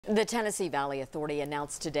The Tennessee Valley Authority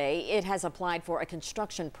announced today it has applied for a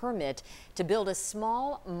construction permit to build a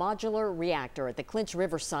small modular reactor at the Clinch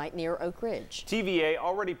River site near Oak Ridge. TVA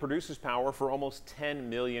already produces power for almost 10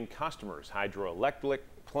 million customers, hydroelectric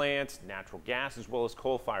plants, natural gas, as well as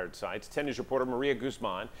coal-fired sites. 10 News reporter Maria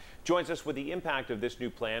Guzman joins us with the impact of this new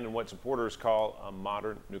plan and what supporters call a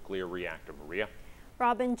modern nuclear reactor. Maria.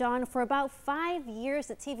 Robin, John, for about 5 years,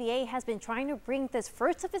 the TVA has been trying to bring this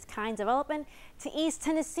first of its kind development to East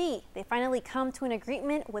Tennessee. They finally come to an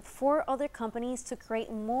agreement with 4 other companies to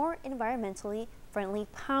create more environmentally friendly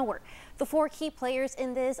power. The 4 key players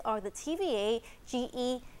in this are the TVA,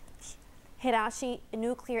 GE, Hitachi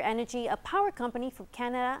Nuclear Energy, a power company from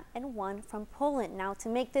Canada, and one from Poland. Now, to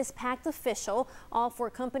make this pact official, all 4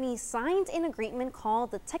 companies signed an agreement called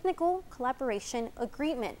the Technical Collaboration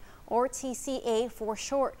Agreement, or TCA for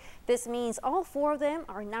short. This means all 4 of them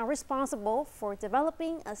are now responsible for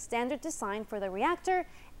developing a standard design for the reactor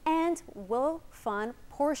and will fund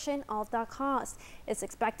portion of that cost. It's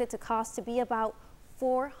expected to cost to be about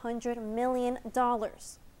 $400 million.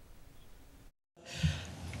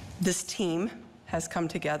 This team has come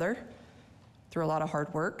together through a lot of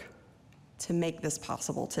hard work to make this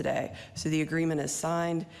possible today. So the agreement is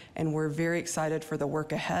signed, and we're very excited for the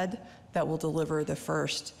work ahead that will deliver the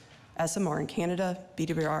first SMR in Canada,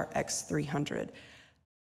 WBIR X300.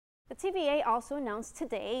 The TVA also announced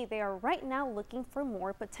today they are right now looking for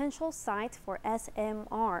more potential sites for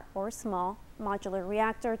SMR, or small modular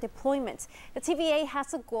reactor deployments. The TVA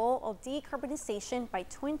has a goal of decarbonization by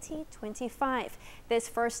 2025. This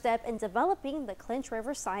first step in developing the Clinch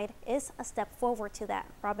River site is a step forward to that.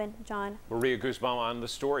 Robin, John. Maria Guzman on the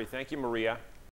story. Thank you, Maria.